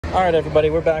Alright everybody,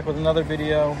 we're back with another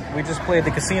video. We just played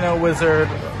the Casino Wizard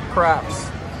craps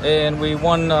and we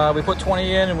won, we put 20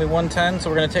 in and we won 10, so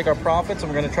we're going to take our profits and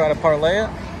we're going to try to parlay it.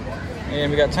 And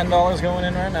we got $10 going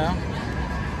in right now.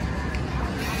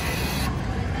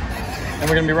 And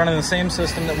we're going to be running the same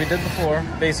system that we did before,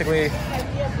 basically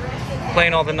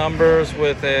playing all the numbers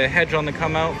with a hedge on the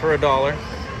come out for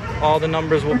 $1. All the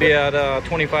numbers will be at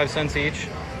 25 cents each.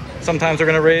 Sometimes we're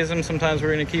going to raise them, sometimes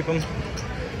we're going to keep them.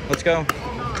 Let's go.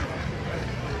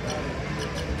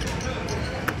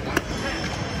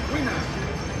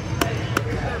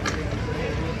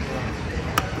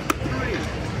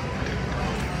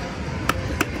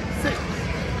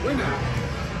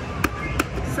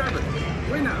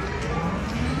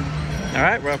 All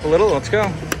right, we're up a little. Let's go.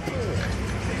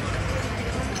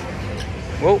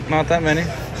 Whoa, not that many.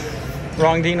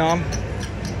 Wrong denom.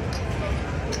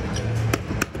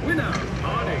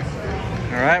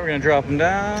 All right, we're gonna drop them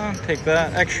down. Take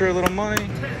that extra little money.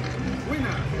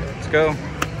 Let's go.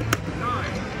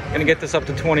 Gonna get this up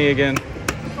to 20 again.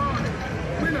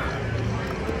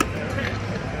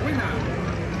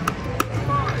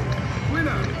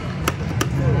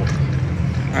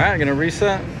 All right, gonna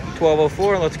reset.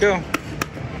 1204. Let's go.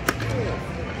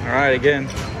 All right, again.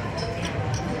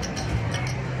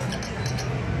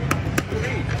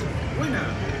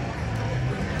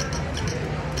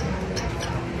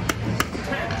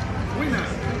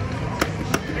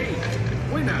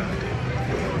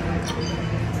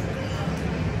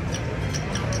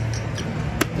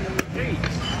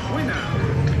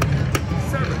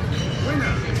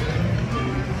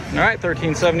 All right,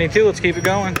 1372. Let's keep it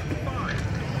going.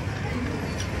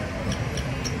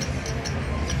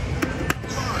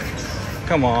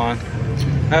 Come on.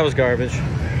 That was garbage.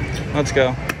 Let's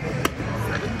go.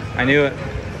 I knew it.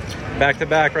 Back to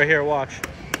back right here. Watch.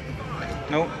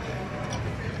 Nope.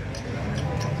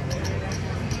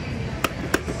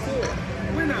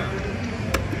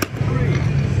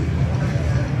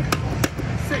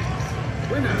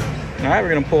 All right, we're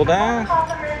going to pull down.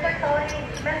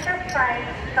 Mr. Price,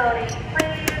 Cody,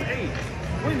 please. 8,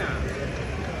 winner.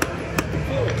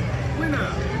 4, winner.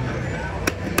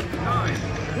 9,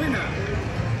 winner.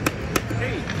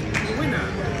 8, winner.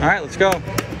 All right, let's go.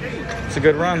 It's a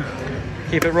good run.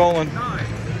 Keep it rolling. 9,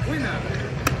 winner.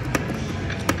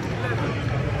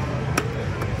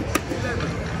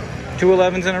 11. 2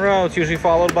 11s in a row. It's usually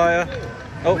followed by a...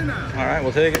 Oh, all right,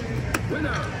 we'll take it. Winner.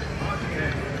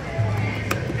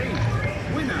 8,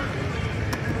 winner.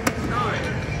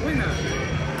 9, winner.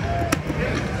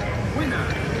 8, winner.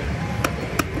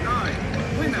 9,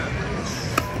 winner.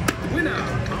 Winner.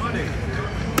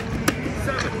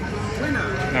 7, winner.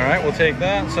 All right, we'll take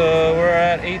that. So we're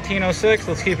at 1806.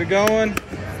 Let's keep it going.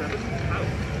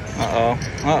 Uh-oh.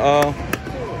 Uh-oh.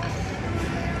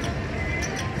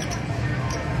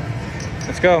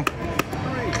 Let's go. 3,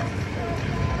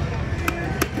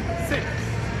 6,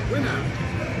 winner.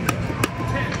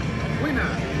 10,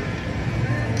 winner.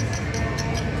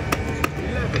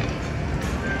 11,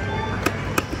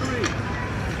 3,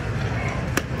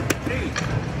 8,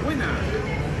 winner.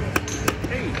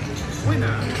 8,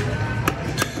 winner.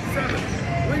 7,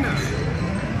 winner.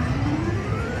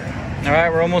 All right,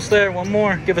 we're almost there. One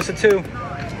more. Give us a 2. 7,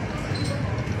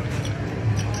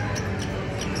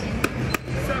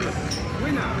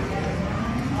 winner.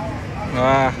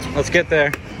 Let's get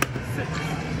there. 6,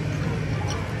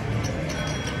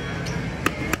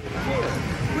 4,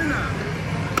 winner.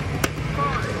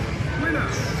 5, winner.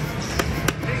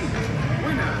 8,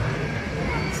 winner.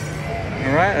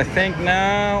 All right, I think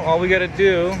now all we got to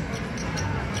do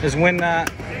is win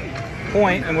that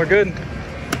point and we're good.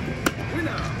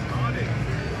 Winner.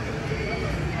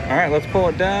 All right, let's pull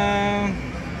it down.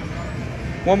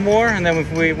 One more, and then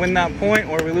if we win that point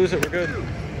or we lose it, we're good.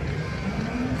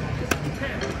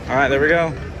 All right, there we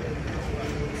go.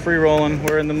 Free rolling.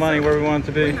 We're in the money where we want it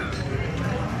to be.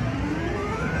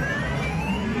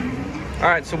 All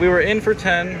right, so we were in for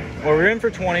 10, or we were in for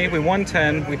 20. We won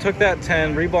 10. We took that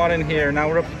 10, rebought in here. Now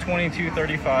we're up to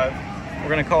 22.35. We're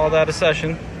gonna call that a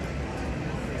session.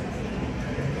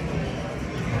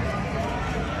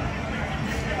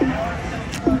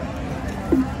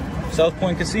 South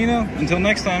Point Casino. Until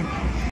next time.